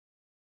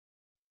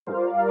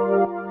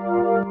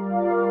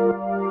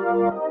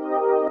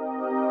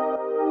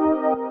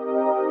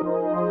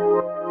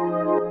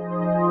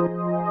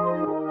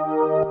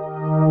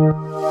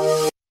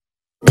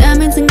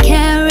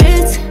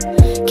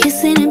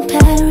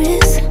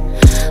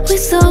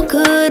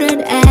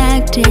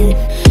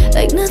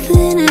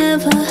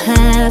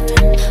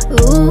happen.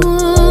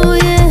 Ooh,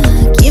 yeah,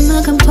 keep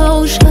my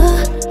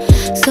composure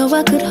so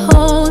I could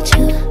hold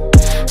you.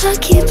 I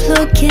keep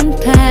looking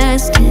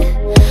past it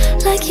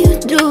like you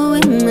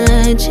doing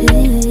magic.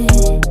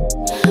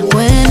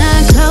 When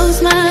I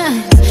close my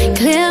eyes,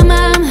 clear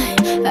my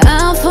mind,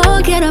 I'll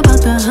forget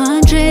about the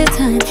 100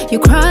 times you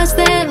cross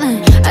that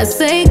line. I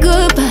say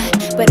goodbye,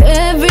 but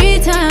every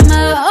time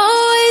I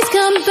always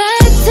come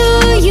back to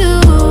you.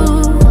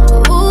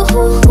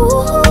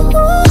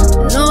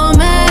 No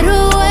matter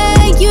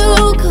where you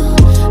go,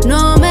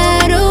 no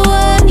matter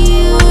what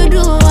you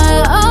do, I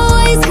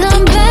always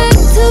come back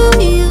to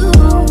you.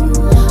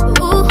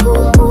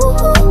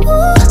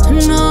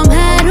 No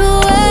matter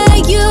where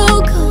you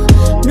go,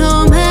 no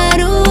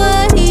matter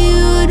what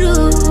you do.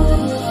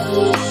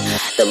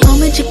 The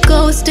moment you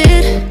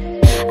ghosted,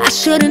 I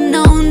should've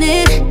known